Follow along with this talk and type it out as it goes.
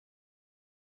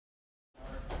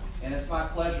And it's my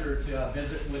pleasure to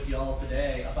visit with you all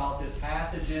today about this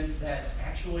pathogen that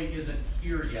actually isn't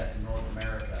here yet in North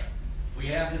America. We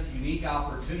have this unique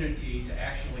opportunity to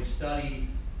actually study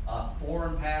a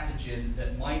foreign pathogen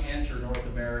that might enter North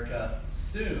America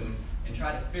soon and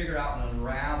try to figure out and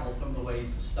unravel some of the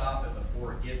ways to stop it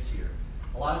before it gets here.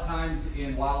 A lot of times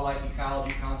in wildlife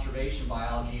ecology, conservation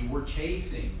biology, we're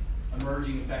chasing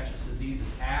emerging infectious diseases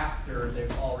after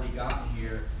they've already gotten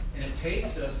here. And it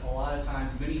takes us a lot of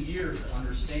times many years to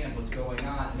understand what's going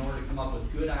on in order to come up with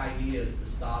good ideas to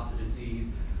stop the disease,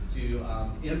 to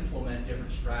implement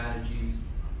different strategies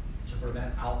to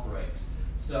prevent outbreaks.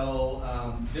 So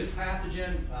this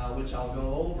pathogen, which I'll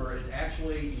go over, is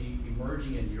actually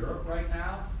emerging in Europe right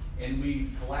now. And we've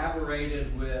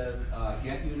collaborated with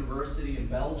Ghent University in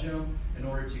Belgium in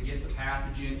order to get the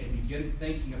pathogen and begin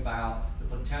thinking about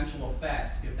the potential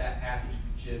effects if that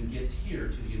pathogen gets here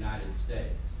to the United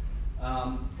States.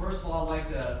 First of all, I'd like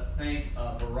to thank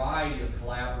a variety of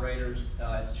collaborators.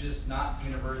 It's just not the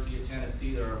University of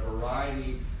Tennessee. There are a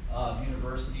variety of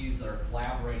universities that are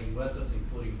collaborating with us,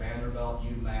 including Vanderbilt,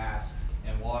 UMass,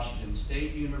 and Washington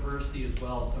State University, as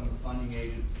well as some of the funding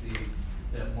agencies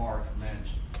that Mark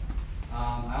mentioned.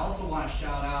 I also want to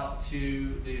shout out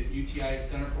to the UTI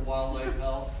Center for Wildlife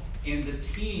Health and the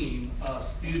team of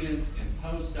students and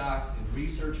postdocs and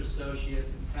research associates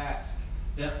and techs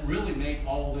that really make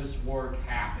all this work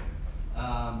happen.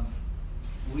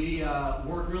 We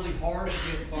work really hard to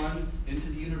get funds into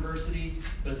the university,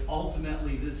 but it's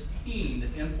ultimately this team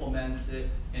that implements it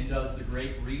and does the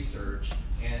great research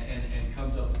and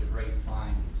comes up with the great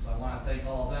findings. So I want to thank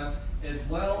all of them, as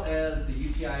well as the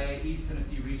UTIA East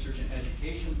Tennessee Research and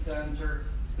Education Center,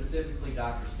 specifically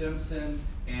Dr. Simpson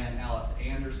and Alex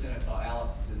Anderson. I saw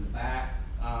Alex is in the back.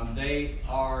 They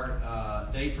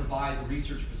provide the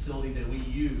research facility that we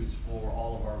use for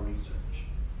all of our research.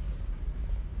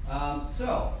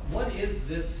 So, what is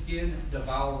this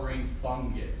skin-devouring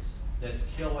fungus that's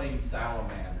killing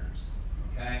salamanders?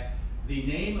 Okay, the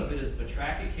name of it is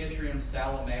Batrachochytrium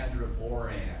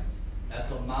salamandrivorans.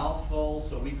 That's a mouthful,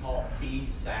 so we call it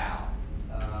Bsal.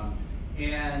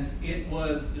 And it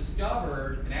was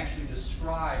discovered and actually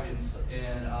described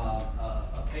in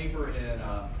a paper in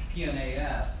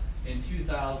PNAS in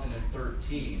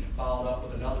 2013, followed up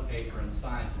with another paper in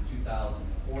Science in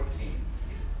 2014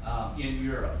 in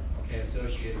Europe, okay,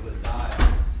 associated with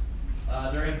diols.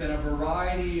 There have been a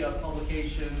variety of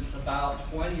publications, about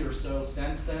 20 or so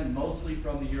since then, mostly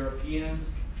from the Europeans,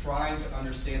 trying to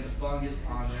understand the fungus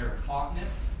on their continent.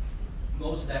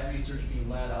 Most of that research being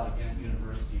led out of Ghent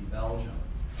University in Belgium.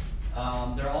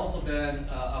 There have also been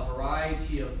a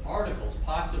variety of articles,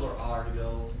 popular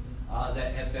articles,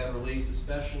 that have been released,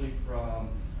 especially from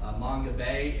Manga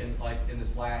Bay in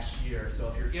this last year. So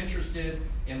if you're interested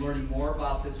in learning more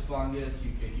about this fungus,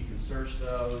 you can search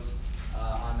those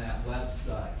on that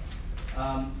website.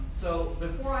 So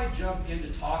before I jump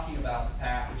into talking about the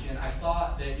pathogen, I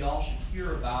thought that y'all should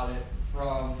hear about it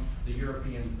from the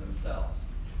Europeans themselves.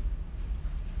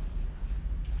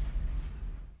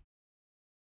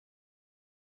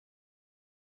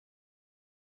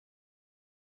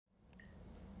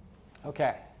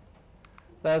 Okay,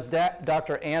 so that's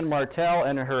Dr. Ann Martel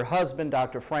and her husband,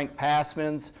 Dr. Frank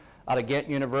Passmans, out of Ghent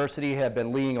University, have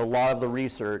been leading a lot of the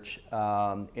research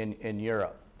in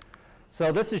Europe.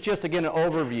 So this is just, again, an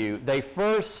overview. They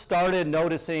first started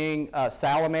noticing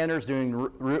salamanders, doing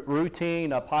routine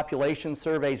population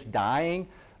surveys dying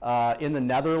in the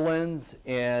Netherlands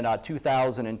in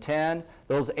 2010.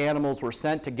 Those animals were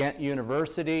sent to Ghent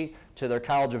University, to their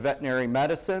College of Veterinary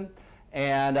Medicine,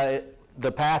 and the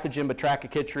pathogen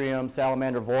Batrachochytrium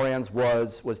salamandrivorans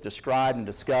was described and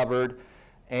discovered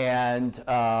and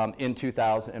in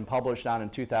 2000 and published on in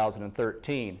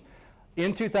 2013.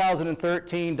 In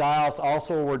 2013, diols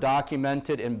also were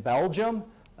documented in Belgium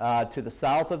to the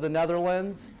south of the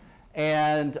Netherlands,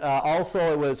 and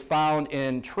also it was found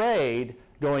in trade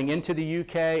going into the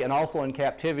UK and also in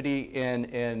captivity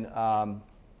in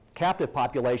captive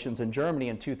populations in Germany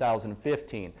in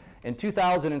 2015. In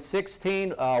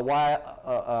 2016, a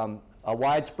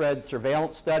widespread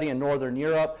surveillance study in Northern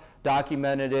Europe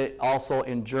documented it also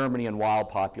in Germany in wild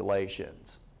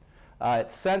populations.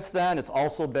 Since then, it's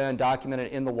also been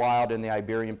documented in the wild in the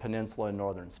Iberian Peninsula in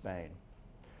northern Spain.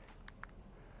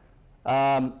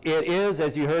 It is,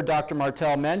 as you heard Dr.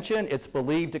 Martel mention, it's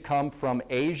believed to come from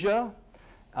Asia.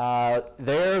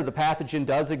 There, the pathogen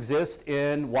does exist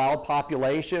in wild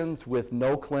populations with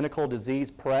no clinical disease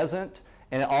present.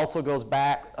 And it also goes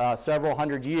back several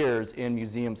hundred years in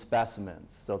museum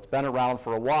specimens. So it's been around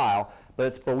for a while, but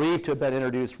it's believed to have been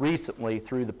introduced recently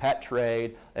through the pet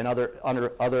trade and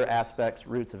other aspects,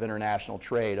 routes of international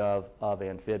trade of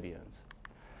amphibians.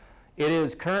 It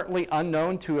is currently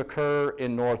unknown to occur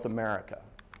in North America.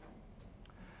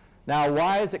 Now,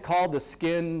 why is it called the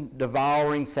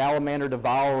skin-devouring,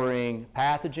 salamander-devouring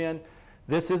pathogen?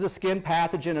 This is a skin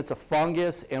pathogen. It's a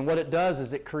fungus, and what it does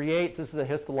is it creates, this is a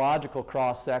histological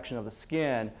cross-section of the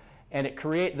skin, and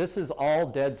this is all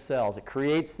dead cells. It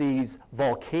creates these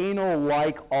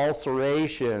volcano-like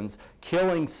ulcerations,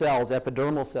 killing cells,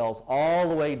 epidermal cells, all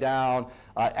the way down,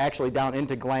 actually down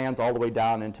into glands, all the way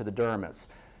down into the dermis.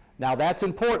 Now, that's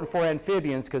important for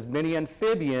amphibians because many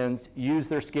amphibians use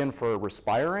their skin for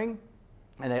respiring,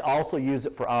 and they also use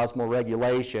it for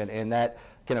osmoregulation, and that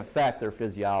can affect their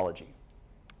physiology.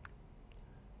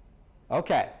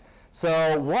 Okay,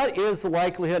 so what is the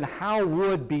likelihood, how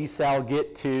would Bsal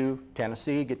get to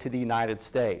Tennessee, get to the United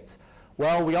States?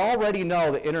 Well, we already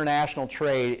know that international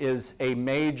trade is a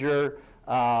major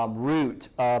route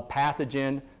of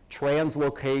pathogen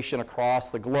translocation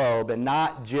across the globe, and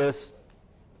not just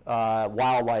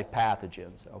wildlife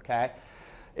pathogens, okay?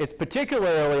 It's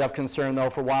particularly of concern, though,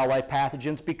 for wildlife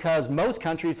pathogens because most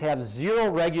countries have zero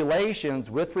regulations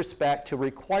with respect to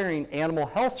requiring animal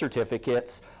health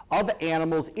certificates of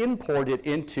animals imported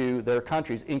into their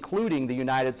countries, including the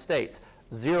United States.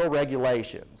 Zero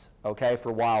regulations, okay,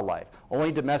 for wildlife.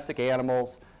 Only domestic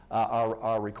animals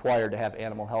are required to have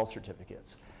animal health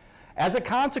certificates. As a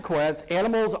consequence,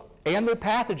 animals and their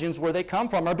pathogens, where they come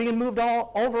from, are being moved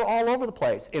all over the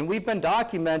place. And we've been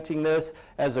documenting this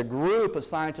as a group of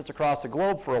scientists across the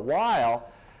globe for a while.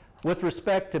 With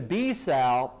respect to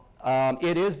Bsal,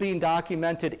 it is being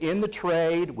documented in the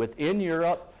trade within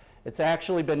Europe. It's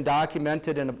actually been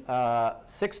documented in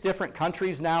 6 different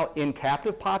countries now in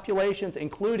captive populations,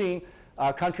 including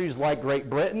countries like Great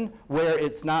Britain, where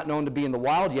it's not known to be in the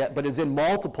wild yet, but is in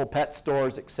multiple pet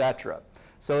stores, etc.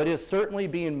 So it is certainly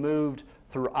being moved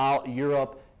throughout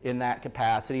Europe in that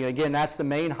capacity. And again, that's the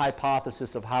main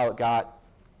hypothesis of how it got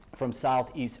from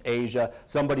Southeast Asia,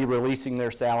 somebody releasing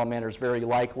their salamanders very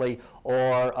likely,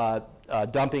 or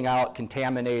dumping out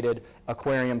contaminated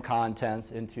aquarium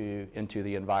contents into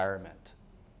the environment.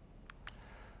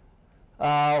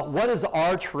 What does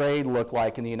our trade look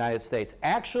like in the United States?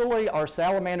 Actually, our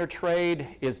salamander trade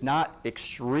is not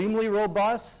extremely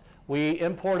robust. We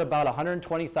import about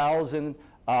 120,000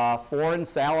 foreign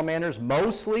salamanders,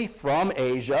 mostly from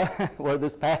Asia, where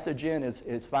this pathogen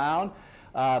is found,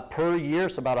 per year,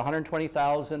 so about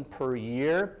 120,000 per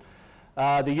year.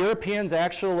 The Europeans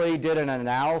actually did an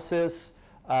analysis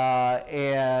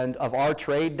of our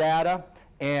trade data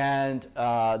and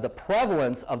the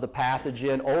prevalence of the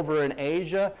pathogen over in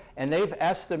Asia, and they've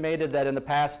estimated that in the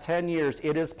past 10 years,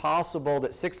 it is possible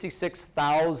that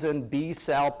 66,000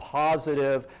 Bsal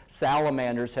positive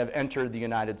salamanders have entered the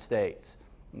United States.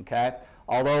 Okay?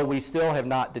 Although we still have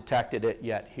not detected it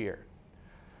yet here.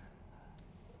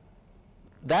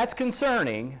 That's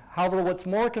concerning. However, what's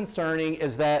more concerning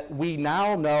is that we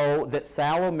now know that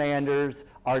salamanders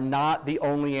are not the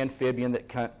only amphibian that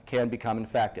can become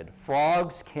infected.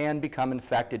 Frogs can become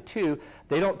infected too.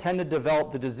 They don't tend to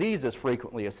develop the disease as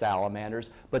frequently as salamanders,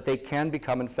 but they can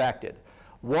become infected.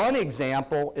 One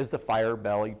example is the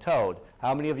fire-bellied toad.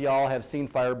 How many of y'all have seen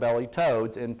fire-bellied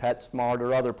toads in PetSmart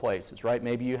or other places, right?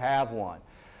 Maybe you have one.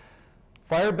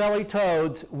 Fire-bellied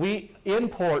toads, we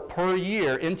import per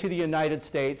year into the United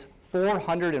States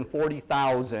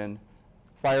 440,000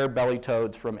 fire-bellied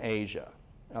toads from Asia,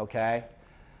 okay?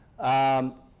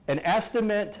 An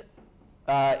estimate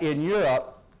in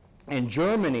Europe, in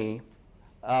Germany,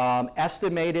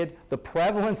 estimated the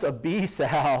prevalence of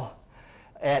Bsal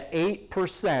at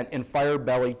 8% in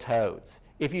fire-bellied toads.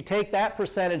 If you take that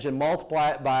percentage and multiply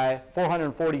it by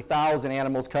 440,000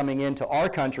 animals coming into our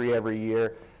country every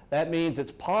year, that means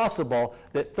it's possible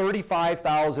that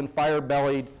 35,000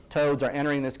 fire-bellied toads are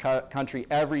entering this country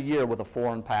every year with a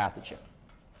foreign pathogen.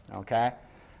 Okay?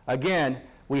 Again,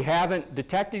 we haven't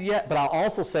detected yet, but I'll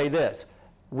also say this.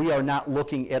 We are not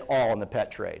looking at all in the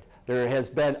pet trade. There has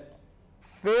been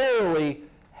fairly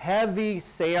heavy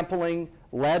sampling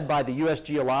led by the U.S.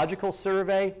 Geological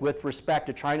Survey with respect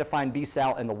to trying to find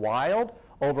Bsal in the wild,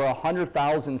 over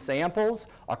 100,000 samples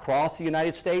across the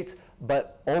United States,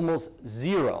 but almost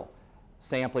zero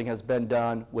sampling has been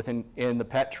done in the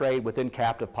pet trade within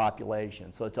captive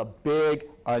populations. So it's a big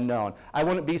unknown. I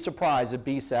wouldn't be surprised if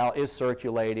Bsal is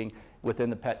circulating within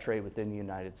the pet trade within the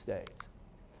United States.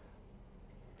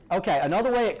 Okay,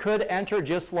 another way it could enter,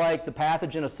 just like the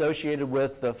pathogen associated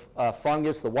with the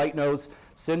fungus, the white nose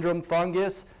syndrome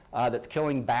fungus that's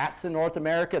killing bats in North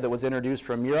America that was introduced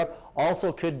from Europe,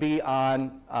 also could be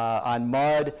on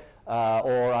mud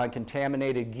or on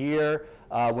contaminated gear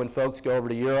when folks go over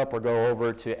to Europe or go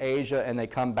over to Asia and they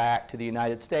come back to the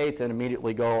United States and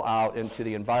immediately go out into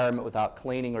the environment without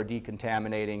cleaning or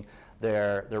decontaminating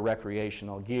their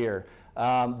recreational gear.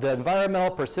 The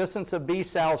environmental persistence of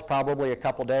Bsal is probably a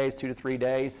couple days, 2 to 3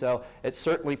 days, so it's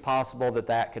certainly possible that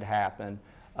that could happen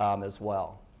as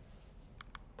well.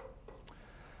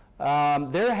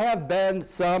 There have been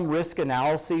some risk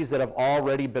analyses that have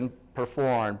already been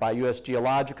performed by U.S.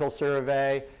 Geological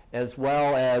Survey as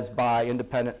well as by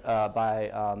independent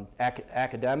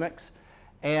academics.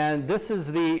 And this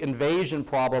is the invasion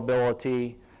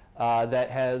probability that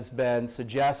has been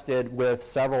suggested with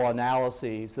several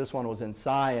analyses. This one was in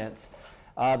Science.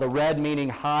 The red meaning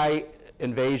high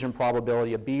invasion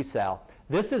probability of Bsal.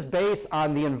 This is based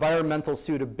on the environmental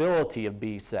suitability of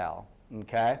Bsal,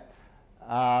 okay?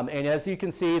 And as you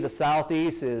can see, the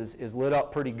southeast is lit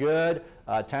up pretty good.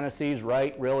 Tennessee's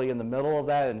right really in the middle of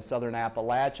that, in southern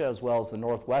Appalachia, as well as the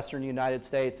northwestern United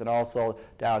States, and also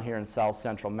down here in south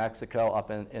central Mexico, up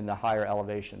in the higher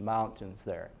elevation mountains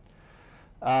there.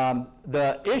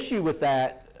 The issue with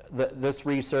this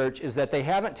research is that they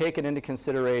haven't taken into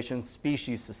consideration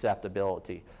species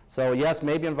susceptibility. So yes,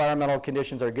 maybe environmental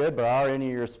conditions are good, but are any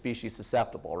of your species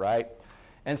susceptible, right?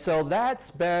 And so that's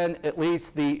been at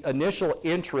least the initial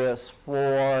interest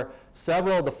for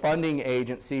several of the funding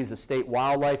agencies, the state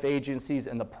wildlife agencies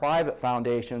and the private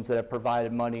foundations that have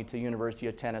provided money to University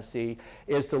of Tennessee,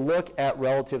 is to look at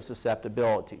relative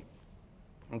susceptibility.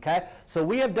 Okay, so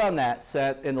we have done that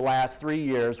in the last 3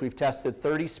 years. We've tested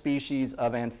 30 species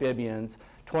of amphibians,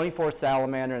 24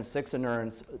 salamander and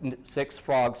 6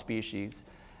 frog species.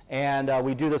 And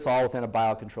we do this all within a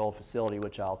biocontrol facility,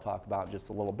 which I'll talk about in just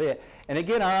a little bit. And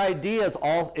again, our idea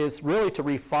is really to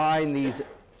refine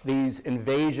these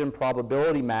invasion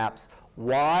probability maps.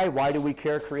 Why? Why do we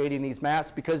care creating these maps?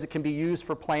 Because it can be used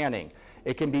for planning.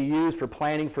 It can be used for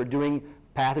planning for doing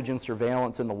pathogen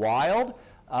surveillance in the wild.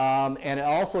 And it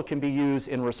also can be used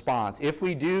in response. If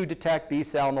we do detect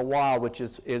Bsal in the wild, which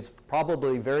is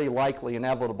probably very likely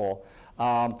inevitable,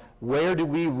 where do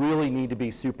we really need to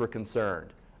be super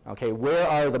concerned? Okay, where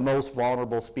are the most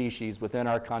vulnerable species within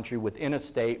our country, within a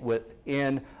state,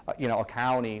 within a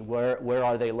county? Where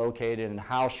are they located, and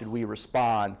how should we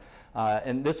respond?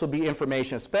 And this will be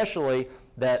information, especially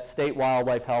that state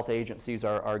wildlife health agencies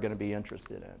are going to be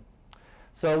interested in.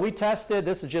 So we tested.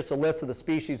 This is just a list of the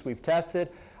species we've tested.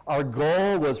 Our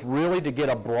goal was really to get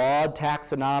a broad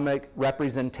taxonomic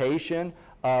representation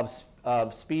of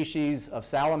species, of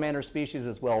salamander species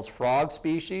as well as frog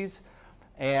species,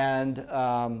 and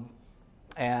to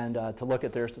look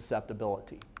at their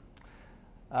susceptibility.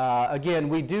 Again,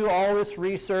 we do all this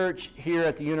research here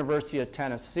at the University of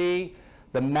Tennessee.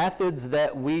 The methods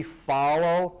that we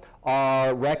follow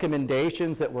are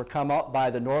recommendations that were come up by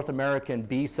the North American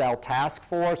Bsal Task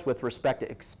Force with respect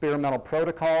to experimental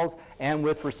protocols and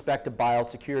with respect to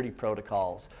biosecurity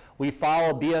protocols. We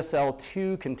follow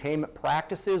BSL-2 containment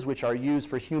practices, which are used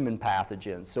for human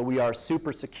pathogens. So we are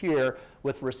super secure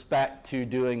with respect to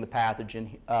doing the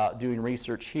pathogen, doing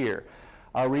research here.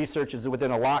 Our research is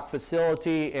within a locked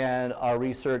facility, and our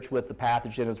research with the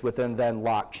pathogen is within then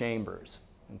locked chambers.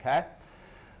 Okay?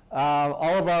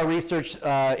 All of our research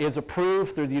is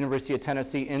approved through the University of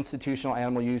Tennessee Institutional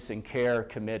Animal Use and Care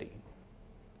Committee.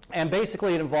 And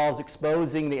basically it involves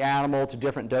exposing the animal to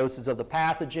different doses of the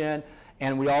pathogen,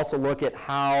 and we also look at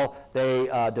how they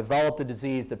develop the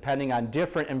disease depending on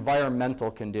different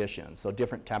environmental conditions, so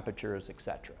different temperatures,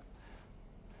 etc.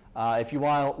 If you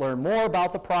want to learn more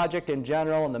about the project in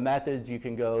general and the methods, you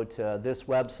can go to this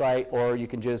website, or you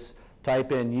can just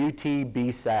type in UT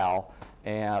Bsal,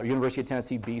 University of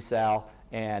Tennessee Bsal,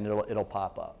 and it'll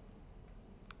pop up.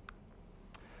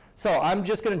 So I'm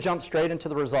just going to jump straight into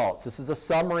the results. This is a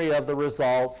summary of the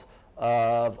results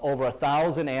of over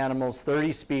 1,000 animals,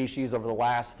 30 species over the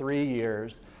last 3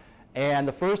 years. And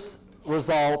the first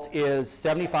result is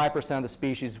 75% of the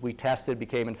species we tested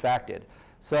became infected.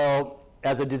 So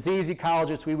as a disease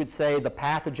ecologist, we would say the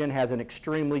pathogen has an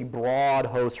extremely broad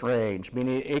host range,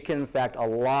 meaning it can infect a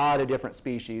lot of different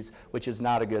species, which is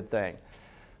not a good thing.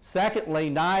 Secondly,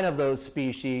 9 of those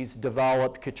species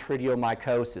developed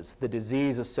chytridiomycosis, the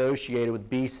disease associated with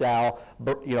Bsal,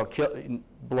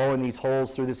 blowing these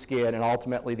holes through the skin and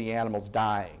ultimately the animals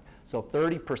dying. So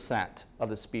 30% of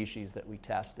the species that we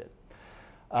tested.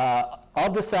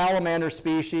 Of the salamander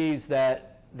species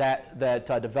that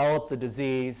developed the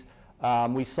disease,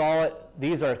 we saw it.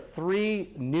 These are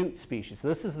 3 newt species. So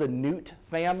this is the newt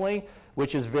family,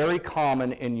 which is very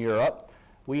common in Europe.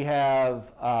 We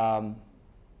have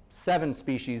 7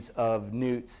 species of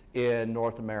newts in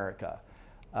North America.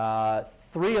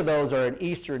 3 of those are in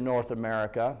eastern North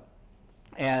America,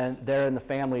 and they're in the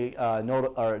family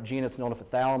or genus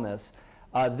Notophthalmus.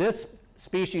 This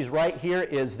species right here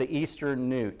is the eastern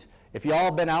newt. If y'all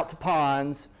have been out to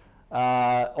ponds,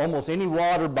 almost any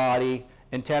water body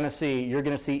in Tennessee, you're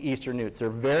going to see eastern newts. They're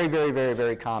very, very, very,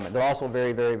 very common. They're also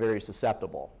very, very, very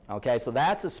susceptible. Okay, so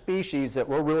that's a species that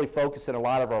we're really focusing a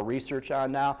lot of our research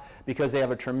on now because they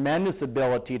have a tremendous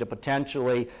ability to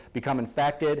potentially become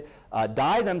infected,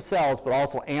 die themselves, but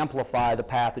also amplify the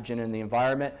pathogen in the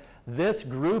environment. This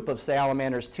group of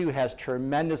salamanders, too, has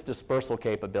tremendous dispersal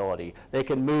capability. They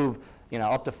can move,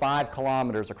 up to 5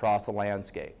 kilometers across the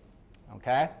landscape,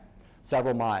 okay?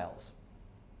 Several miles.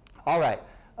 All right.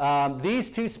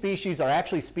 These 2 species are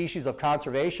actually species of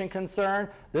conservation concern.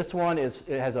 This one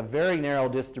has a very narrow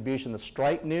distribution, the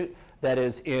striped newt, that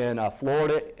is in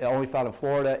Florida, only found in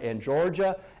Florida and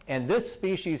Georgia. And this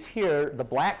species here, the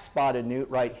black-spotted newt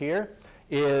right here,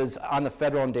 is on the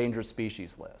federal endangered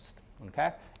species list.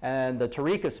 Okay? And the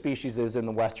Tarica species is in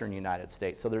the western United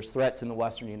States. So there's threats in the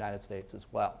western United States as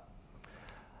well.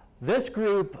 This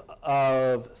group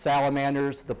of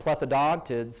salamanders, the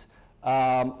plethodontids,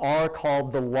 are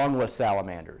called the lungless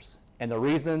salamanders. And the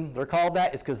reason they're called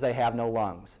that is because they have no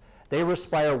lungs. They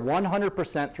respire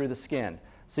 100% through the skin.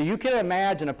 So you can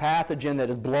imagine a pathogen that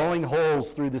is blowing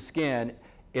holes through the skin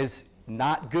is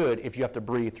not good if you have to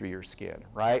breathe through your skin,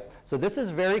 right? So this is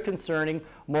very concerning.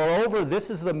 Moreover, this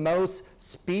is the most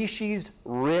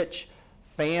species-rich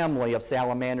family of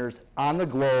salamanders on the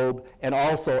globe and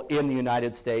also in the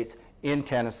United States, in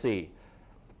Tennessee.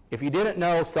 If you didn't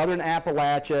know, southern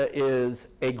Appalachia is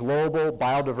a global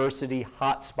biodiversity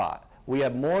hotspot. We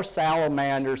have more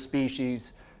salamander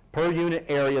species per unit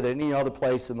area than any other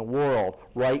place in the world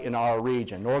right in our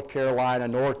region. North Carolina,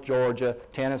 North Georgia,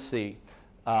 Tennessee,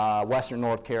 western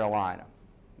North Carolina,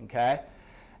 okay?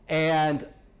 And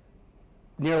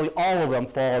nearly all of them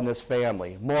fall in this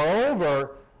family.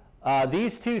 Moreover,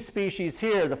 these 2 species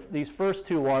here, these first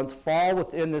 2 ones, fall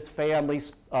within this family,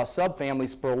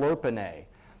 subfamily Spirulipinae.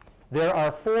 There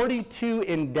are 42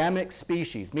 endemic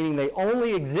species, meaning they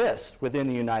only exist within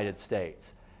the United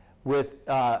States,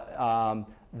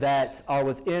 that are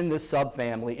within this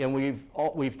subfamily, and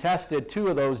we've tested 2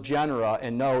 of those genera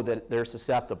and know that they're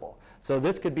susceptible. So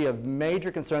this could be a major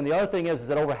concern. The other thing is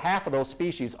that over half of those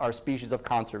species are species of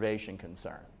conservation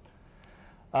concern.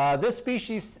 This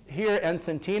species here,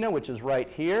 Encentina, which is right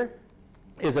here,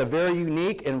 is a very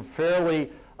unique and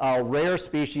fairly rare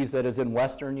species that is in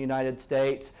western United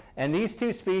States. And these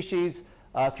 2 species,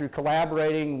 through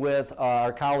collaborating with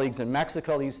our colleagues in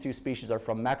Mexico, these 2 species are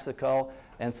from Mexico,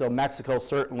 and so Mexico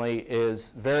certainly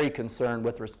is very concerned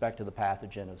with respect to the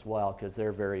pathogen as well, because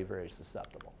they're very, very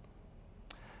susceptible.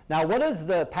 Now, what does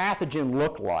the pathogen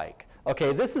look like?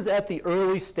 Okay, this is at the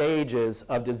early stages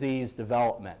of disease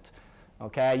development.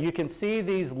 Okay, you can see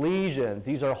these lesions.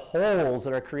 These are holes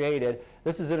that are created.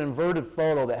 This is an inverted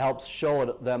photo that helps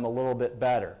show them a little bit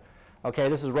better. Okay,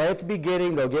 this is right at the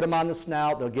beginning. They'll get them on the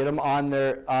snout. They'll get them on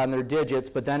their digits,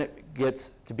 but then it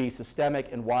gets to be systemic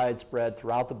and widespread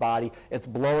throughout the body. It's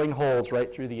blowing holes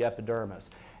right through the epidermis.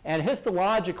 And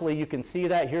histologically, you can see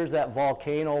that. Here's that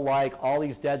volcano-like, all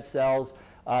these dead cells.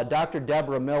 Dr.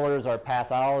 Deborah Miller is our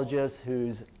pathologist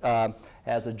who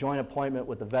has a joint appointment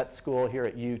with the vet school here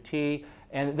at UT.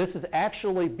 And this is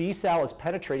actually, Bsal is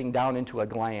penetrating down into a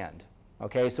gland.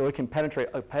 Okay, so it can penetrate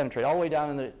all the way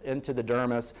down into the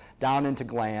dermis, down into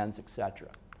glands, etc.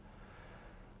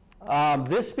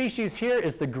 This species here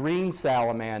is the green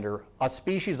salamander, a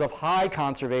species of high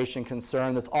conservation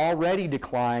concern that's already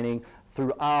declining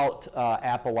throughout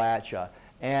Appalachia.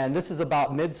 And this is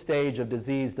about mid-stage of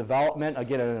disease development.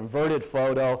 Again, an inverted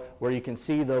photo where you can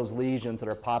see those lesions that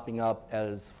are popping up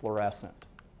as fluorescent.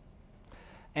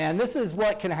 And this is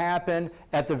what can happen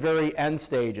at the very end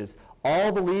stages.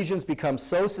 All the lesions become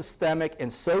so systemic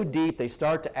and so deep, they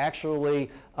start to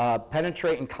actually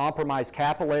penetrate and compromise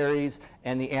capillaries,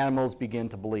 and the animals begin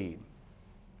to bleed.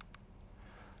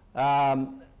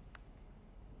 Some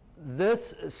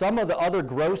of the other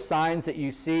gross signs that you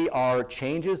see are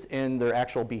changes in their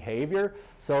actual behavior.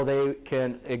 So they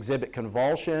can exhibit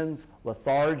convulsions,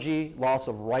 lethargy, loss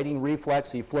of righting reflex.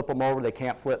 So you flip them over, they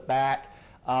can't flip back,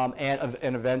 and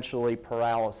eventually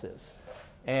paralysis.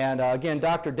 And again,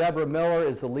 Dr. Deborah Miller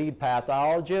is the lead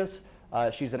pathologist.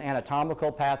 She's an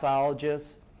anatomical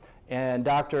pathologist. And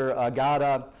Dr.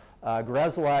 Agata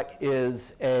Grzelak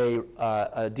is a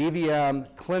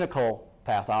DVM clinical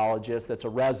pathologist that's a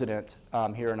resident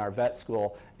here in our vet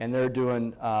school, and they're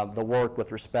doing the work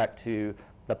with respect to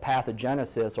the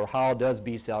pathogenesis, or how does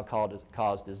Bsal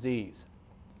cause disease.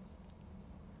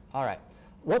 All right,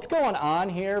 What's going on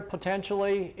here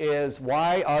potentially is,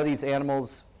 why are these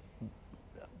animals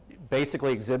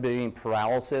basically exhibiting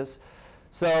paralysis?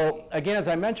 So again, as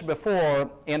I mentioned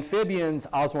before, amphibians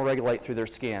osmoregulate through their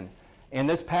skin, and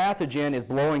this pathogen is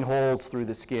blowing holes through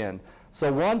the skin.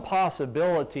 So one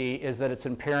possibility is that it's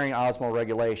impairing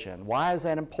osmoregulation. Why is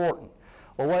that important?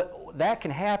 Well, what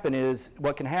can happen is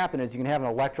you can have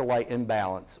an electrolyte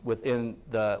imbalance within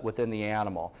the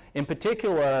animal. In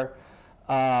particular,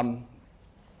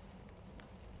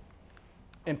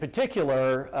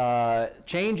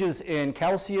 changes in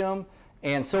calcium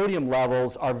and sodium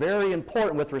levels are very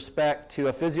important with respect to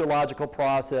a physiological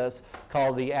process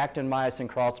called the actin-myosin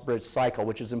cross-bridge cycle,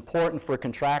 which is important for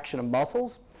contraction of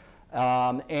muscles.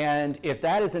 And if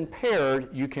that is impaired,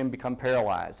 you can become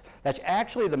paralyzed. That's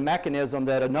actually the mechanism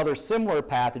that another similar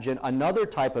pathogen, another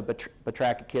type of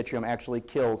batrachochytrium, actually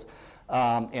kills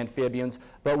amphibians.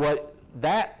 But what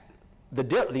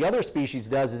the other species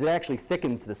does is it actually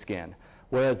thickens the skin,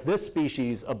 whereas this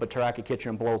species of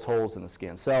batrachochytrium blows holes in the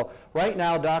skin. So right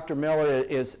now, Dr. Miller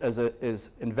is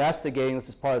investigating, this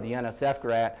is part of the NSF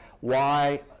grant,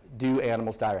 why do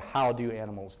animals die, or how do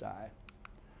animals die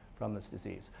from this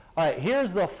disease. All right,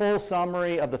 here's the full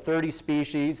summary of the 30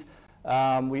 species.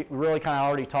 We really kind of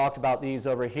already talked about these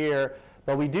over here,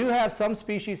 but we do have some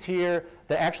species here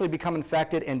that actually become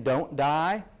infected and don't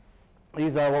die.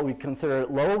 These are what we consider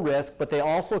low risk, but they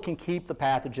also can keep the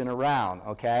pathogen around,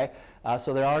 okay?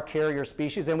 So there are carrier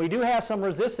species, and we do have some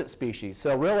resistant species.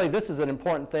 So really, this is an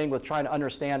important thing with trying to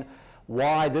understand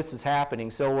why this is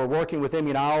happening. So we're working with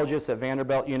immunologists at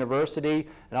Vanderbilt University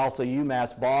and also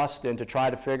UMass Boston to try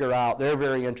to figure out, they're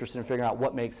very interested in figuring out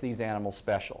what makes these animals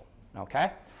special,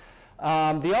 okay?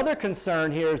 The other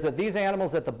concern here is that these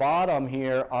animals at the bottom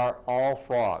here are all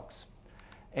frogs.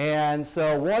 And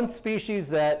so one species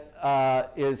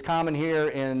that is common here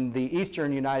in the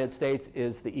eastern United States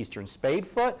is the eastern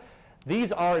spadefoot.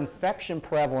 These are infection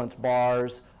prevalence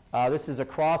bars. This is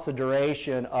across the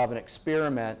duration of an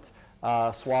experiment.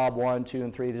 Swab 1, 2,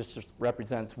 and 3, this just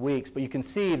represents weeks. But you can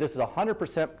see this is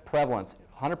 100% prevalence,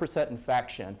 100%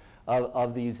 infection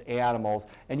of these animals.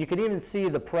 And you can even see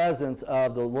the presence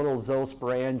of the little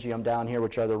zoosporangium down here,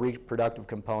 which are the reproductive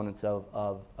components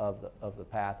of the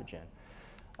pathogen.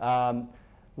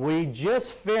 We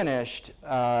just finished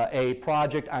a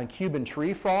project on Cuban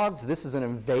tree frogs. This is an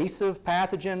invasive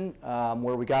pathogen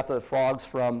where we got the frogs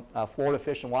from Florida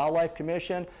Fish and Wildlife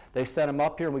Commission. They sent them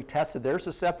up here and we tested their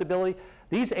susceptibility.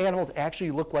 These animals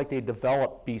actually look like they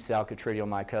developed Bsal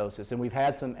chytridiomycosis, and we've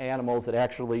had some animals that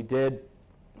actually did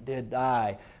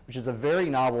die, which is a very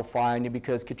novel finding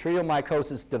because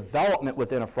chytridiomycosis development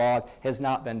within a frog has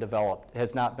not been developed,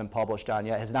 has not been published on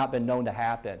yet, has not been known to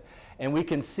happen. And we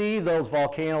can see those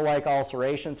volcano-like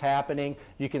ulcerations happening.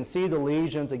 You can see the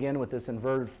lesions, again, with this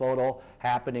inverted photo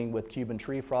happening with Cuban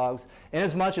tree frogs. And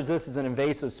as much as this is an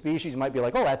invasive species, you might be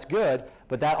like, oh, that's good,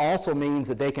 but that also means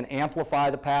that they can amplify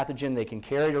the pathogen, they can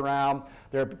carry it around.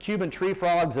 There are Cuban tree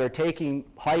frogs that are taking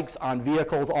hikes on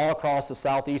vehicles all across the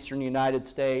southeastern United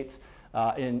States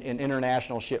in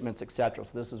international shipments, et cetera.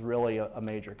 So this is really a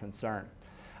major concern.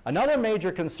 Another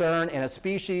major concern, and a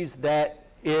species that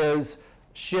is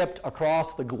shipped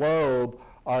across the globe,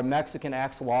 are Mexican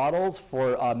axolotls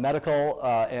for biomedical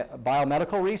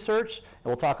research. And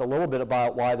we'll talk a little bit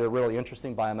about why they're really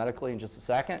interesting biomedically in just a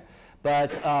second.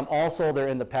 But also they're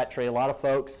in the pet trade. A lot of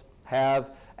folks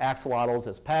have axolotls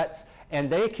as pets. And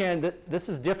they can, this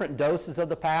is different doses of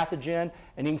the pathogen.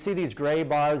 And you can see these gray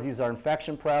bars. These are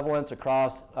infection prevalence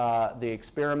across the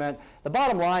experiment. The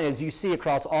bottom line is you see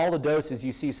across all the doses,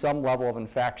 you see some level of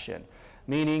infection,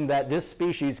 meaning that this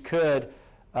species could,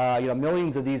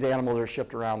 millions of these animals are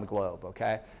shipped around the globe,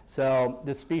 okay? So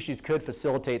this species could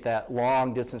facilitate that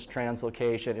long distance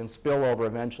translocation and spill over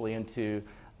eventually into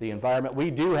the environment. We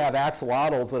do have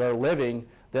axolotls that are living,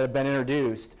 that have been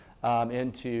introduced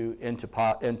into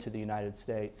the United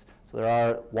States. So there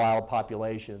are wild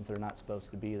populations that are not supposed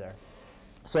to be there.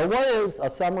 So what is a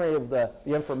summary of the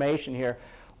information here?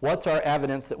 What's our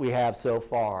evidence that we have so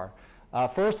far?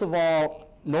 First of all,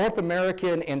 North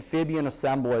American amphibian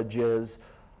assemblages,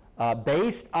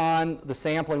 based on the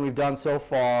sampling we've done so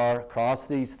far across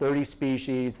these 30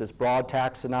 species, this broad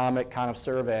taxonomic kind of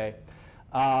survey,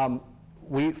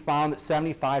 we found that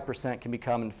 75% can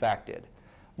become infected.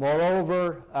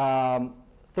 Moreover,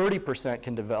 30%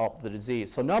 can develop the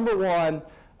disease. So number one,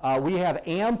 we have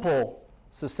ample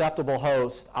susceptible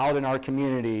hosts out in our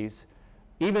communities,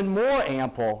 even more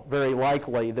ample, very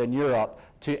likely, than Europe,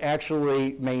 to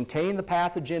actually maintain the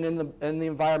pathogen in the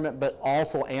environment, but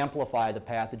also amplify the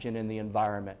pathogen in the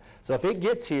environment. So if it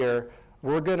gets here,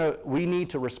 we need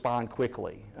to respond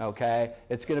quickly, okay?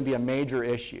 It's going to be a major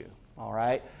issue, all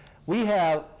right? We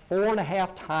have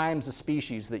 4.5 times the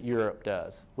species that Europe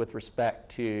does with respect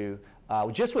to,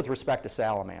 just with respect to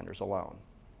salamanders alone,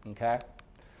 okay?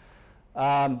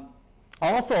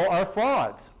 Also, our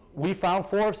frogs. We found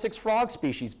 4 of 6 frog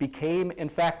species became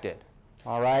infected,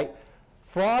 all right?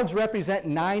 Frogs represent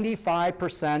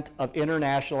 95% of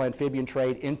international amphibian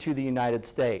trade into the United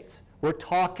States. We're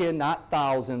talking not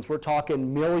thousands, we're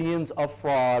talking millions of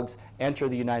frogs enter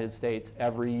the United States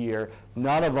every year.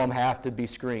 None of them have to be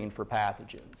screened for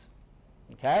pathogens,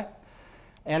 okay?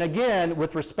 And again,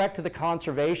 with respect to the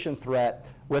conservation threat,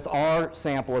 with our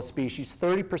sample of species,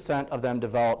 30% of them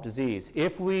develop disease.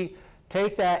 If we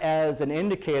take that as an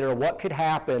indicator of what could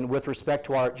happen with respect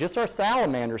to just our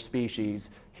salamander species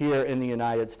here in the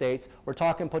United States, we're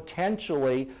talking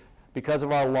potentially, because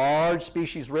of our large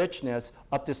species richness,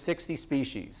 up to 60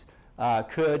 species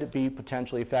could be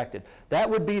potentially affected. That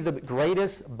would be the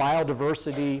greatest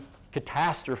biodiversity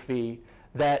catastrophe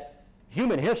that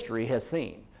human history has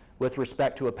seen with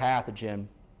respect to a pathogen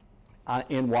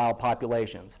in wild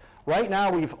populations. Right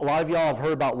now, a lot of y'all have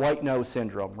heard about white nose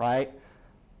syndrome, right?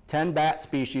 10 bat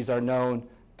species are known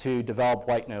to develop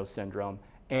white nose syndrome,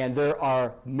 and there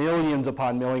are millions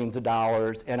upon millions of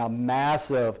dollars and a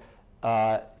massive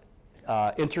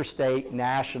interstate,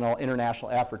 national,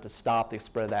 international effort to stop the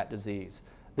spread of that disease.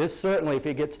 This certainly, if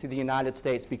it gets to the United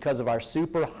States, because of our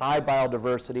super high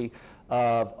biodiversity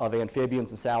of amphibians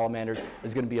and salamanders,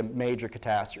 is going to be a major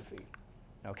catastrophe,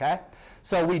 okay?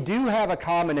 So we do have a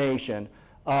combination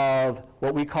of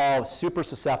what we call super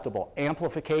susceptible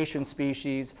amplification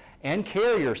species and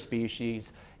carrier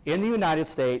species in the United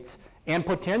States, and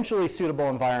potentially suitable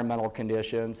environmental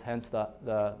conditions, hence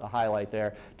the highlight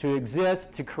there, to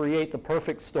exist to create the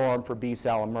perfect storm for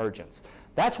Bsal emergence.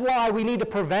 That's why we need to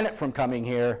prevent it from coming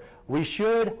here. We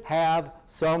should have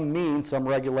some means, some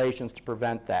regulations to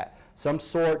prevent that. Some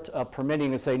sort of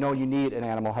permitting to say, no, you need an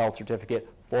animal health certificate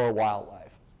for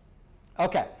wildlife.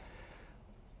 Okay.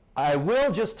 I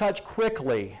will just touch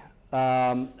quickly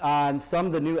on some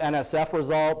of the new NSF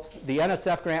results. The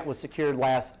NSF grant was secured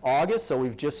last August, so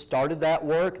we've just started that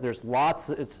work. There's lots,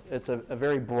 it's a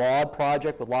very broad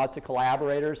project with lots of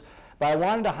collaborators. But I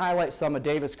wanted to highlight some of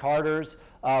Davis Carter's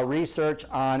research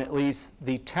on at least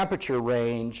the temperature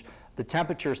range, the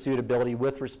temperature suitability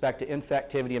with respect to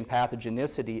infectivity and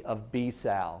pathogenicity of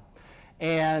Bsal.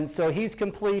 And so he's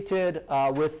completed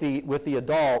with the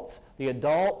adults, the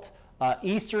adult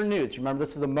eastern newts. Remember,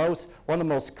 this is one of the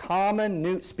most common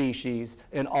newt species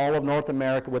in all of North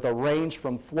America, with a range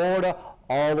from Florida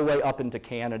all the way up into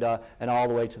Canada and all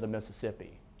the way to the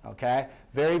Mississippi. Okay?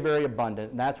 Very, very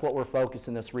abundant, and that's what we're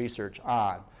focusing this research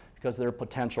on, because of their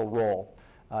potential role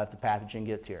if the pathogen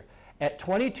gets here. At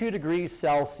 22 degrees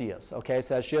Celsius, okay,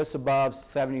 so that's just above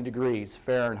 70 degrees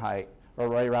Fahrenheit, or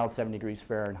right around 70 degrees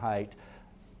Fahrenheit,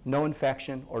 no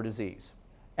infection or disease.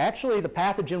 Actually, the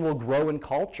pathogen will grow in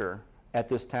culture at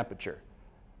this temperature,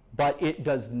 but it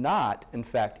does not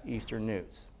infect eastern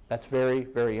newts. That's very,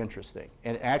 very interesting,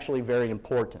 and actually very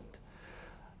important.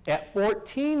 At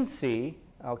 14C,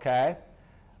 okay,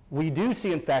 we do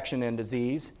see infection and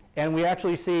disease, and we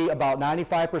actually see about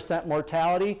 95%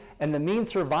 mortality, and the mean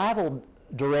survival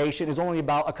duration is only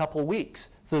about a couple of weeks.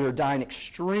 So they're dying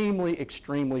extremely,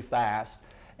 extremely fast.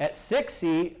 At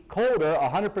 6C, colder,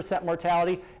 100%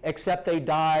 mortality, except they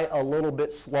die a little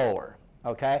bit slower,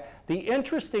 okay? The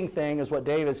interesting thing is what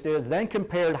Davis did is then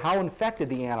compared how infected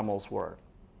the animals were,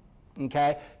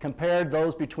 okay? Compared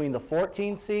those between the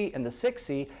 14C and the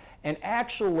 6C, and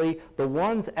actually the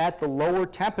ones at the lower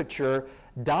temperature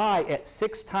die at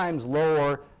 6 times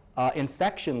lower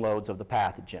infection loads of the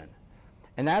pathogen.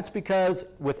 And that's because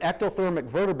with ectothermic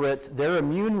vertebrates, their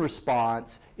immune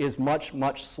response is much,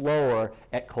 much slower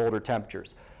at colder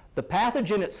temperatures. The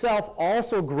pathogen itself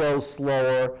also grows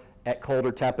slower at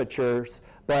colder temperatures,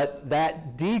 but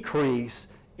that decrease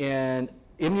in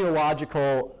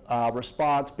immunological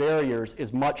response barriers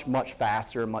is much, much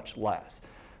faster, much less.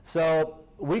 So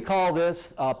we call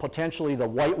this potentially the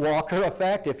White Walker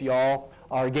effect. If y'all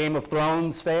are Game of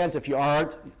Thrones fans, if you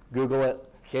aren't, Google it.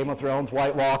 Game of Thrones,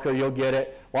 White Walker, you'll get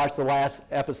it. Watch the last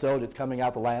episode. It's coming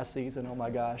out the last season. Oh my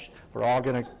gosh. We're all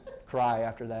going to cry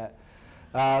after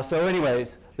that. So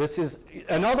anyways, this is,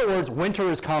 in other words,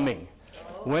 winter is coming.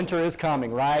 Winter is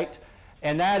coming, right?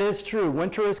 And that is true.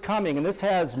 Winter is coming. And this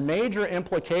has major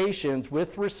implications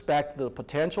with respect to the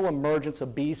potential emergence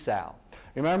of Bsal.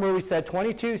 Remember we said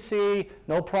 22C,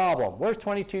 no problem. Where's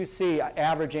 22C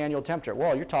average annual temperature?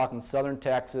 Well, you're talking southern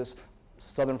Texas,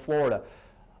 southern Florida.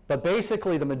 But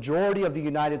basically, the majority of the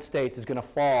United States is going to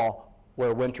fall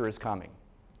where winter is coming.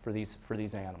 for these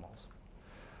animals.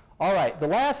 All right, the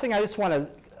last thing I just want to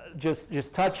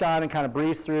just touch on and kind of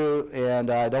breeze through, and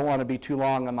I don't want to be too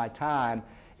long on my time,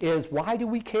 is why do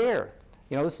we care?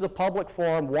 You know, this is a public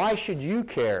forum. Why should you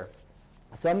care?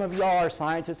 Some of y'all are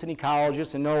scientists and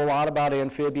ecologists and know a lot about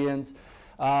amphibians,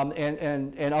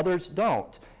 and others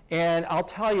don't. And I'll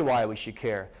tell you why we should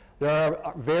care. There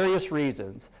are various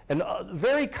reasons. And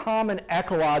very common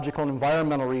ecological and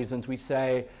environmental reasons we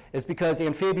say is because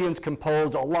amphibians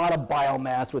compose a lot of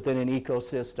biomass within an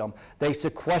ecosystem. They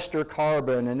sequester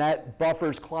carbon, and that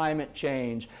buffers climate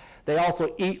change. They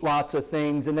also eat lots of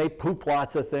things, and they poop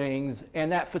lots of things,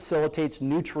 and that facilitates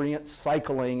nutrient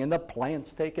cycling, and the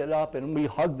plants take it up, and we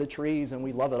hug the trees, and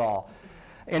we love it all.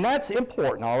 And that's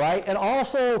important, all right? And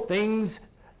also things,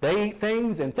 they eat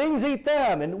things, and things eat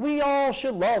them, and we all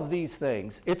should love these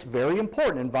things. It's very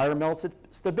important, environmental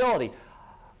stability.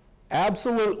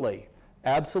 Absolutely,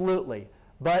 absolutely.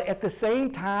 But at the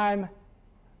same time,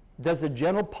 does the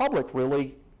general public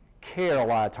really care a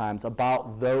lot of times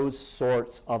about those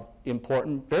sorts of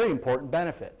important, very important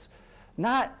benefits?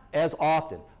 Not as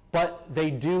often, but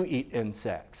they do eat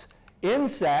insects.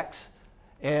 Insects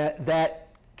that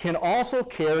can also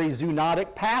carry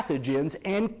zoonotic pathogens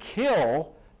and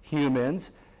kill humans,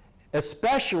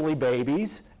 especially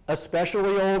babies,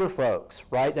 especially older folks,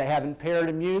 right, that have impaired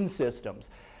immune systems.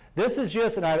 This is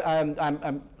just, and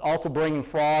I'm also bringing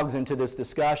frogs into this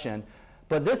discussion,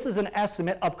 but this is an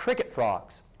estimate of cricket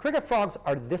frogs. Cricket frogs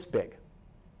are this big.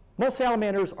 Most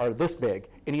salamanders are this big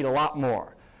and eat a lot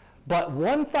more. But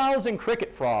 1,000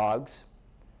 cricket frogs,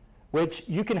 which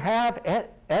you can have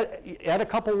at a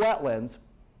couple wetlands,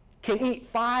 can eat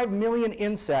 5 million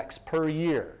insects per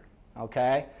year,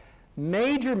 okay?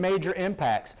 Major, major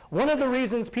impacts. One of the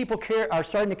reasons people are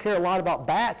starting to care a lot about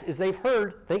bats is they've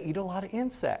heard they eat a lot of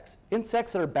insects.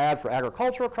 Insects that are bad for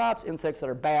agricultural crops, insects that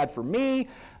are bad for me,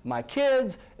 my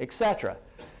kids, etc.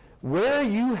 Where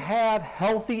you have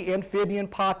healthy amphibian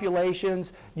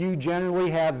populations, you generally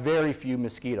have very few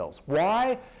mosquitoes.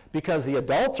 Why? Because the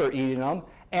adults are eating them,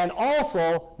 and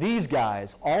also these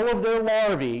guys, all of their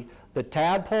larvae, the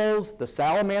tadpoles, the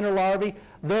salamander larvae,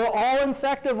 they're all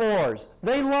insectivores.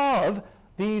 They love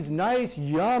these nice,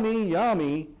 yummy,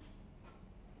 yummy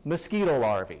mosquito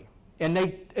larvae. And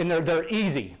they're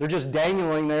easy. They're just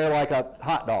dangling there like a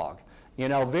hot dog. You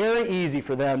know, very easy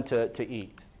for them to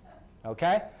eat.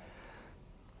 Okay?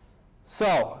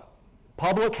 So,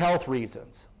 public health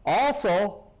reasons.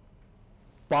 Also,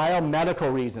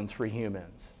 biomedical reasons for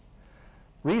humans.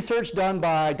 Research done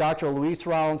by Dr. Louise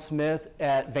Rollins-Smith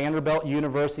at Vanderbilt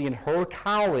University and her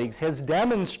colleagues has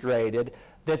demonstrated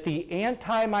that the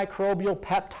antimicrobial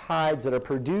peptides that are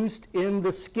produced in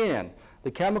the skin,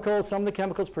 some of the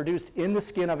chemicals produced in the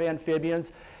skin of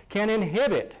amphibians, can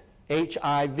inhibit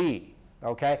HIV.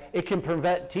 Okay? It can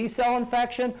prevent T-cell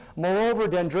infection. Moreover,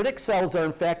 dendritic cells are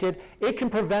infected. It can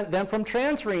prevent them from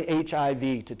transferring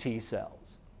HIV to T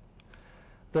cells.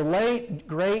 The late,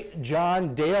 great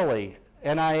John Daly,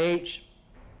 NIH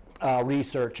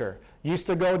researcher, used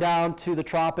to go down to the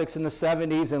tropics in the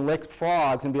 70s and lick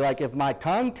frogs and be like, if my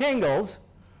tongue tingles,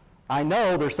 I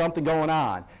know there's something going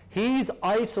on. He's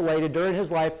isolated during his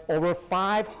life over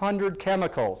 500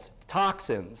 chemicals,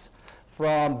 toxins,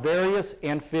 from various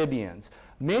amphibians,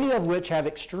 many of which have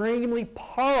extremely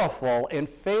powerful and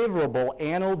favorable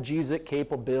analgesic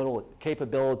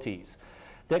capabilities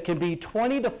that can be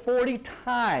 20 to 40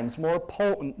 times more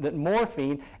potent than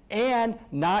morphine and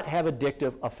not have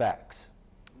addictive effects.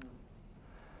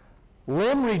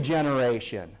 Limb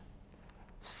regeneration.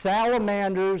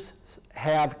 Salamanders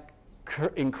have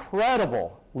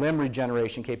incredible limb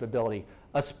regeneration capability,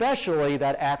 especially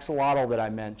that axolotl that I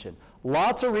mentioned.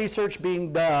 Lots of research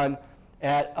being done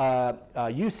at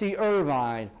UC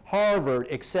Irvine, Harvard,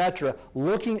 etc.,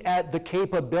 looking at the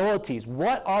capabilities.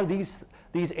 What are these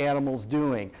animals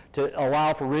doing to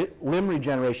allow for limb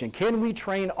regeneration? Can we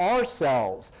train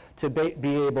ourselves to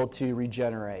be able to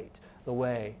regenerate the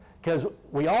way? Because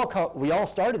we all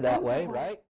started that way,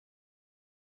 right?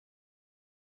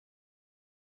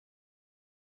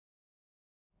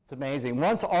 It's amazing.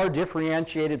 Once our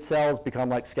differentiated cells become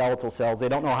like skeletal cells, they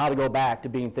don't know how to go back to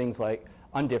being things like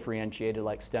undifferentiated,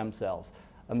 like stem cells.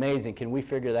 Amazing. Can we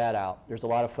figure that out? There's a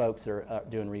lot of folks that are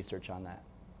doing research on that.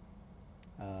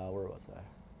 Where was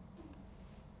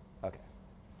I? Okay.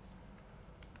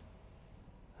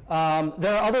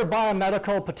 There are other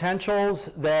biomedical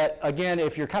potentials that, again,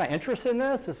 if you're kind of interested in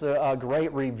this is a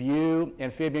great review,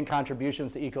 Amphibian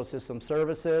Contributions to Ecosystem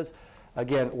Services.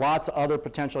 Again, lots of other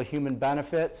potential human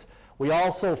benefits. We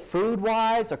also,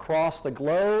 food-wise, across the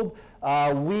globe,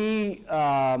 we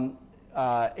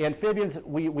amphibians,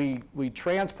 we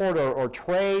transport or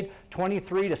trade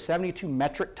 23 to 72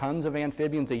 metric tons of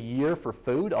amphibians a year for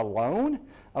food alone.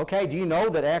 Okay, do you know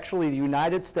that actually the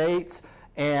United States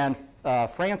and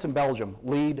France and Belgium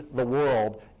lead the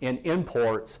world in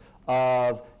imports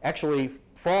of actually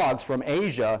frogs from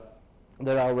Asia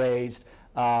that are raised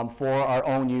for our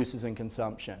own uses and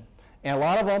consumption. And a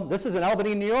lot of them, this is in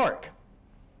Albany, New York,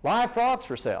 live frogs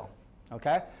for sale,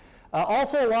 okay?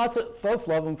 Also, lots of folks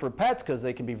love them for pets because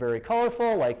they can be very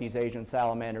colorful, like these Asian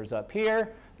salamanders up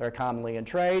here. They're commonly in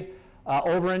trade.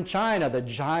 Over in China, the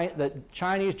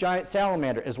Chinese giant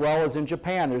salamander, as well as in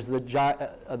Japan, there's the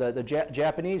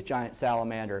Japanese giant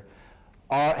salamander,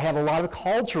 have a lot of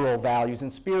cultural values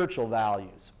and spiritual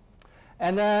values.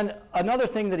 And then another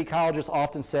thing that ecologists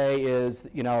often say is,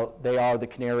 you know, they are the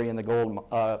canary in the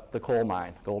coal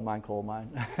mine. Coal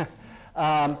mine.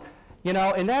 You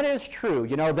know, and that is true.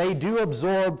 You know, they do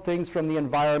absorb things from the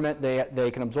environment.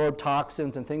 They can absorb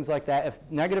toxins and things like that. If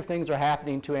negative things are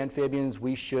happening to amphibians,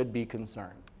 we should be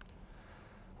concerned.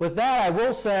 With that, I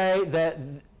will say that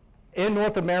in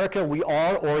North America, we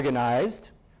are organized.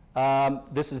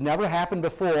 This has never happened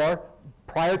before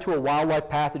prior to a wildlife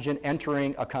pathogen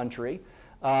entering a country,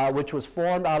 which was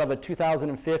formed out of a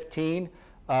 2015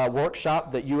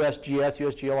 workshop that USGS,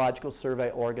 U.S. Geological Survey,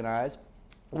 organized.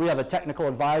 We have a technical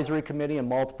advisory committee and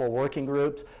multiple working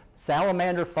groups.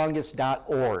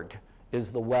 Salamanderfungus.org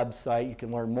is the website. You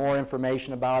can learn more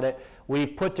information about it.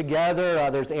 We've put together,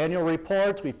 there's annual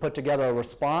reports. We've put together a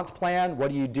response plan.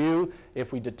 What do you do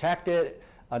if we detect it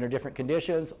under different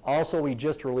conditions? Also, we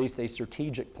just released a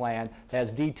strategic plan that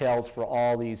has details for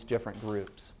all these different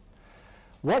groups.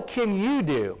 What can you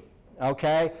do?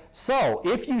 Okay, so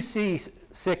if you see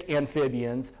sick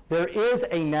amphibians, there is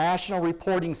a national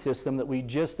reporting system that we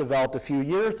just developed a few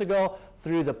years ago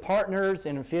through the Partners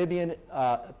in Amphibian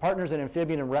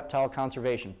and Reptile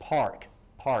Conservation, PARC,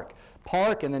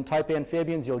 and then type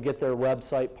amphibians, you'll get their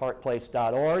website,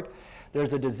 parkplace.org.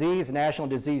 There's a national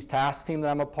disease task team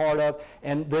that I'm a part of,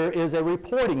 and there is a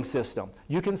reporting system.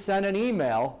 You can send an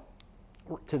email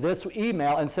to this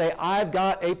email and say, I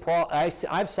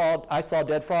saw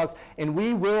dead frogs, and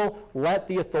we will let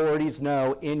the authorities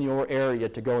know in your area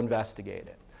to go investigate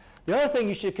it. The other thing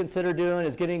you should consider doing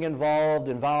is getting involved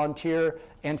in volunteer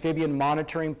amphibian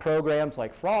monitoring programs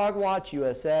like Frog Watch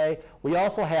USA. We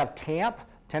also have TAMP,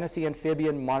 Tennessee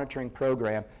Amphibian Monitoring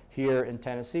Program, here in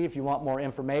Tennessee. If you want more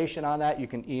information on that, you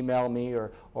can email me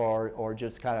or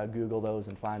just kind of Google those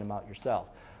and find them out yourself.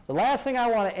 The last thing I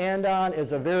want to end on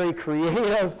is a very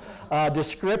creative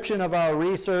description of our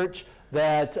research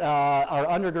that our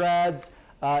undergrads,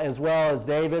 as well as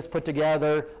Davis, put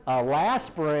together last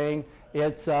spring.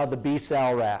 It's the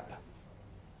Bsal wrap.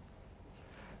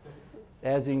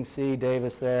 As you can see,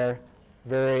 Davis there,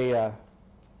 very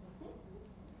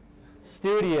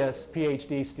studious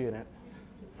PhD student.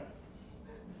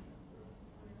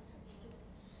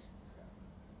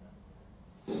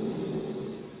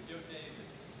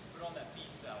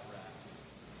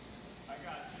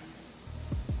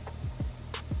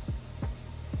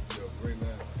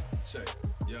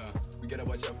 Gotta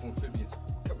watch out for amphibians.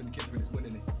 Covering the kids with his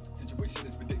winning it. Situation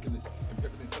is ridiculous.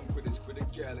 Imperiling some critics.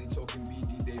 Critical ain't talking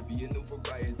BD. They be a new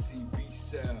variety.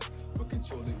 Bsal. But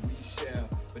control it we shall.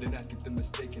 Better not get them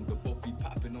mistaken. The boat be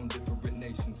popping on different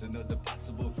nations. Another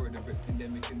possible further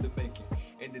pandemic in the making.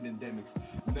 Ended endemics.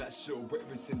 Not sure where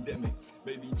it's endemic.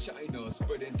 Maybe China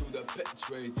spreading through the pet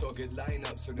trade. Target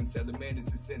lineup. Certain salamanders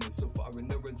is sending. So far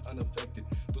ignorance unaffected.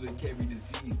 Do they carry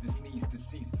disease? This needs to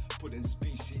cease. Putting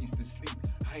species to sleep.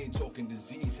 I ain't talking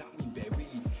disease, I mean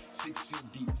buried 6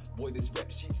 feet deep, boy this rap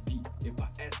sheet's deep. If I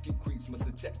ask it creeps, must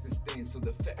detect the stain. So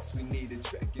the facts we need to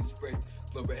track and spread.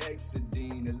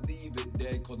 Chlorhexidine and leave it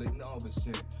dead, call it novice.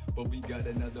 But we got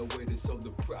another way to solve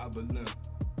the problem.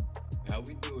 How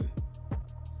we do it?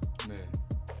 Man,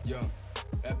 yo,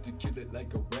 have to kill it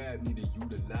like a rap, need to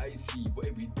utilize heat.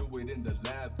 Way we do it in the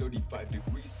lab, 35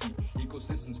 degrees C.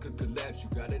 Ecosystems could collapse, you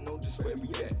gotta know just where we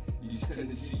at. East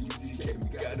Tennessee, UTK, we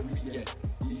gotta react.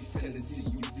 East Tennessee,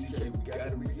 UTK, we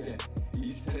gotta react.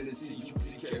 East Tennessee,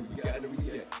 UTK, we gotta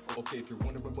react. Okay, if you're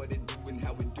wondering what it do and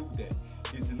how it do that,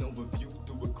 here's an overview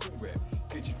through a cool rap.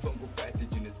 Kitchen fungal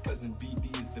pathogen, its cousin BD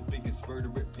is the biggest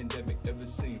vertebrate pandemic ever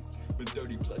seen. For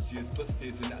 30 plus years, plus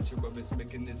there's an outshore of its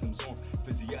mechanisms on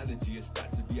physiology. It's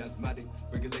thought to be osmotic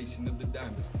regulation of the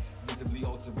diamonds, visibly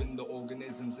altering the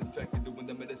organisms infected when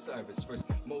the metavirus first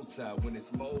motile when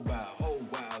it's mobile. Whole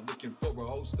wild, looking for a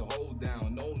host to hold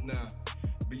down. Oh nah.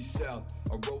 Bsal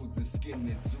erodes the skin,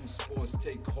 its zoo spores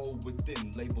take hold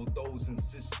within. Label those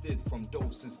insisted from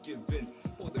doses given,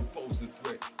 or the foes a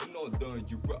threat. And all done,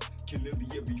 you're up. Kill nearly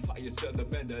every fire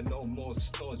salamander, no more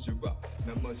snores, you're up.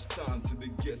 Not much time to the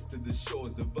guests to the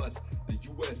shores of us. The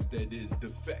US, that is. The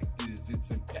fact is,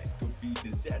 its impact could be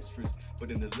disastrous.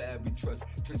 But in the lab we trust.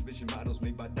 Transmission models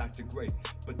made by Dr. Gray.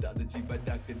 Pathology by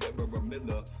Dr. Deborah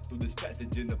Miller. Through this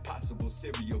pathogen, a possible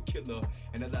serial killer.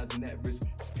 Analyzing at-risk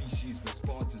species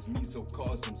responses,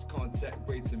 mesocosms, contact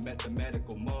rates, and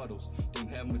mathematical models.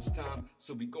 Don't have much time,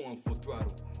 so we going full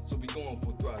throttle.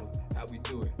 How we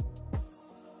do it?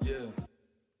 Yeah.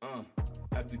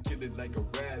 Have to kill it like a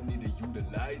rat, need to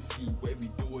utilize heat. Where we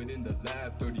do it in the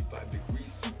lab, 35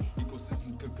 degrees C.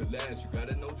 Ecosystems could collapse, you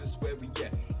gotta know just where we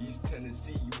at. East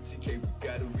Tennessee, UTK, we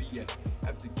gotta react.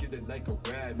 Have to kill it like a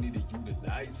rat, need to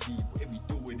utilize heat. Where we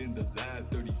do it in the lab,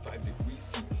 35 degrees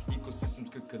C.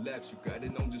 Ecosystems could collapse, you gotta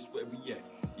know just where we at.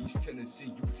 East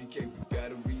Tennessee, UTK, we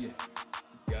gotta react.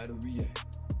 We gotta react.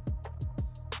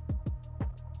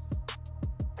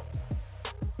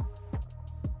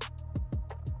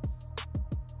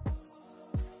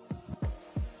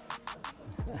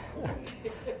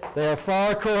 They are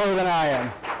far cooler than I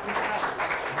am.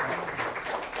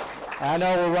 I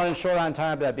know we're running short on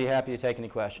time, but I'd be happy to take any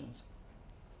questions.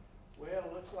 Well,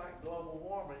 it looks like global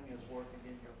warming is working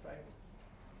in your favor.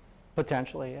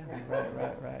 Potentially, yeah.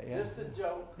 Right, yeah. Just a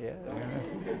joke. Yeah.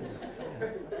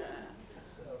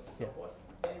 So what,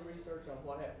 any research on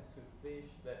what happens to fish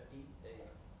that eat an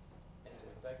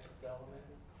infected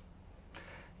salamander?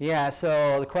 Yeah,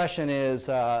 so the question is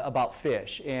about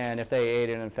fish and if they ate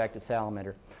an infected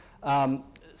salamander.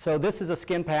 So this is a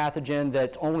skin pathogen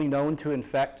that's only known to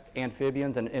infect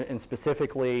amphibians and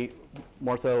specifically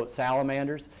more so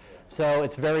salamanders. So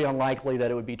it's very unlikely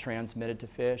that it would be transmitted to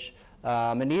fish.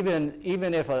 And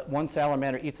even if one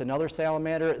salamander eats another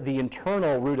salamander, the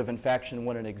internal route of infection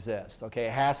wouldn't exist. Okay,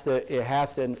 it has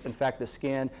to infect the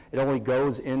skin. It only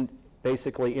goes in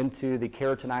basically into the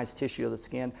keratinized tissue of the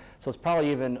skin. So it's probably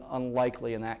even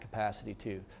unlikely in that capacity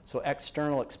too. So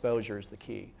external exposure is the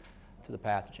key to the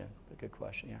pathogen. But good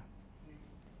question, yeah. Do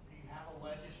you have a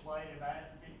legislative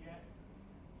advocate yet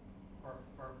for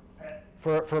pet?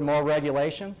 For more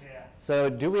regulations? Yeah. So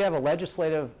do we have a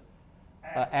legislative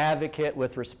advocate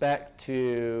with respect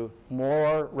to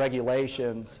more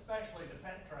regulations? Especially the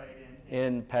pet trade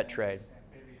in pet trade.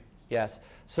 Amphibians. Yes.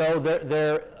 So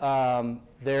there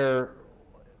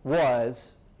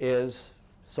is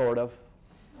sort of.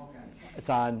 Okay. It's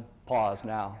on pause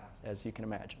now, as you can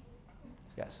imagine.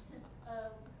 Yes.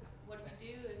 What do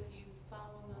you do if you find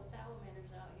one of those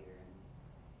salamanders out here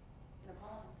in a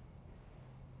pond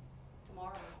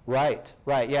tomorrow? Right.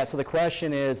 Yeah. So the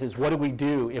question is what do we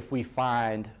do if we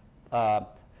find,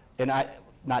 not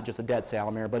just a dead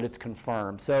salamander, but it's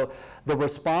confirmed. So the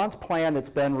response plan that's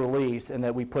been released and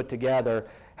that we put together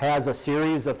has a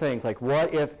series of things, like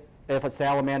what if a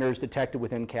salamander is detected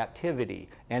within captivity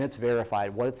and it's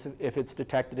verified? What if it's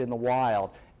detected in the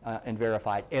wild and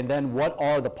verified? And then what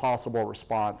are the possible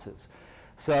responses?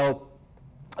 So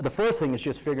the first thing is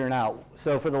just figuring out.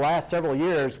 So for the last several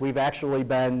years, we've actually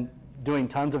been doing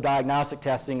tons of diagnostic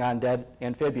testing on dead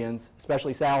amphibians,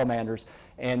 especially salamanders,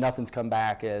 and nothing's come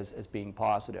back as being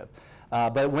positive.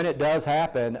 But when it does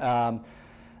happen,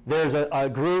 there's a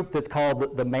group that's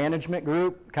called the management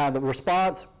group, kind of the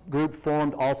response group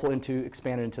formed also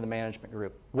expanded into the management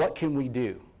group. What can we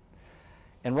do?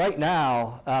 And right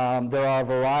now, there are a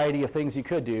variety of things you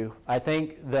could do. I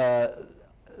think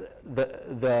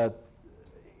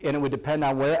and it would depend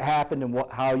on where it happened and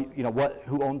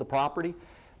who owned the property.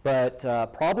 But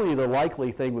probably the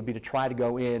likely thing would be to try to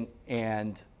go in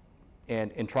and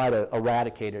try to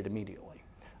eradicate it immediately.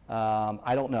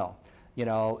 I don't know,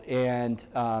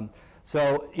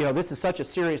 so this is such a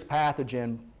serious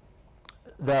pathogen.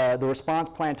 The response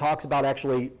plan talks about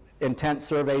actually intent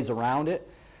surveys around it,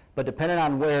 but depending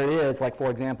on where it is, like for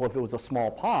example, if it was a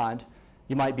small pond,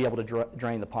 you might be able to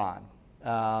drain the pond.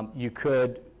 You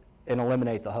could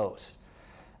eliminate the host.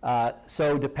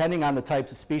 So depending on the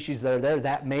types of species that are there,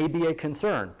 that may be a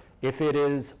concern. If it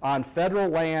is on federal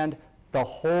land,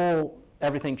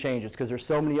 everything changes because there's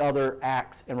so many other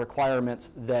acts and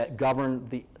requirements that govern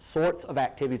the sorts of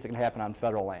activities that can happen on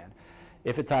federal land.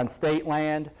 If it's on state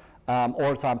land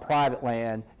or it's on private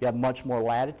land, you have much more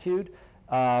latitude.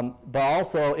 But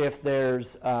also if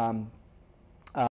there's